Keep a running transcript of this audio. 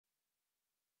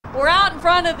out in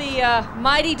front of the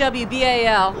mighty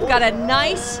WBAL. We've got a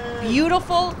nice,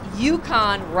 beautiful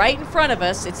Yukon right in front of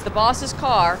us. It's the boss's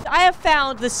car. I have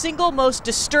found the single most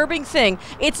disturbing thing.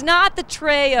 It's not the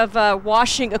tray of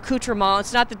washing accoutrement.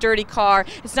 It's not the dirty car.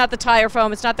 It's not the tire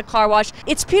foam. It's not the car wash.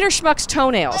 It's Peter Schmuck's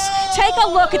toenails. Take a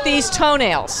look at these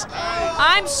toenails.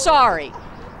 I'm sorry.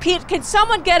 Pete, can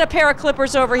someone get a pair of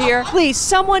clippers over here? Please,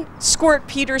 someone squirt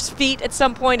Peter's feet at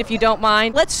some point if you don't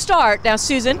mind. Let's start. Now,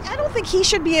 Susan. I don't think he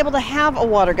should be able to have a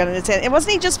water gun in his hand.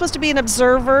 Wasn't he just supposed to be an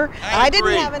observer? I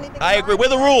didn't have anything. I agree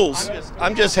with the rules.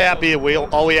 I'm just happy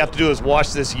all we have to do is wash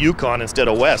this Yukon instead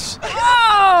of Wes.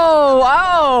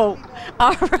 Oh.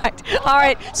 All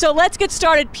right. So let's get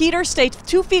started. Peter, stay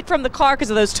 2 feet from the car because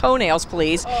of those toenails,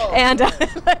 please. And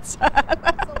let's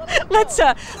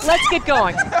get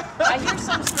going. I hear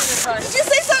some sort of. Did you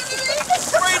say something to me?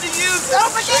 Afraid to use it.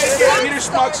 Peter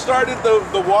Schmuck started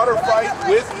the water fight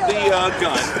with the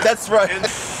gun. That's right. And,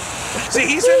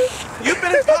 see, you've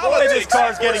been in politics. This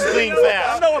car's getting clean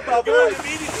fast. I know about that.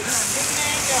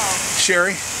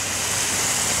 Shari,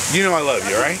 you know I love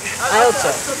you, right? I hope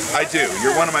so. I do.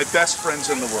 You're one of my best friends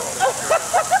in the world.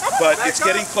 But it's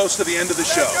getting close to the end of the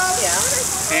show.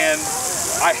 Yeah. And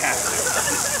I have to.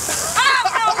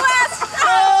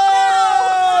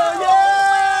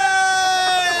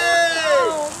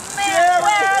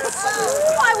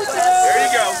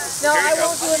 No, I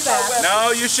won't do it back.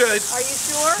 No, you should. Are you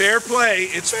sure? Fair play.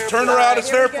 Turn around. It's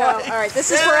fair play. All right,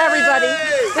 this is for everybody.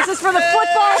 This is for the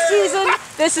football season.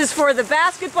 This is for the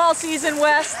basketball season,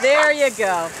 Wes. There you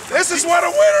go. This is what a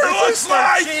winner looks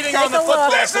like. Cheating on the football.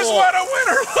 This is what a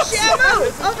winner looks like.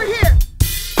 Shamu, over here.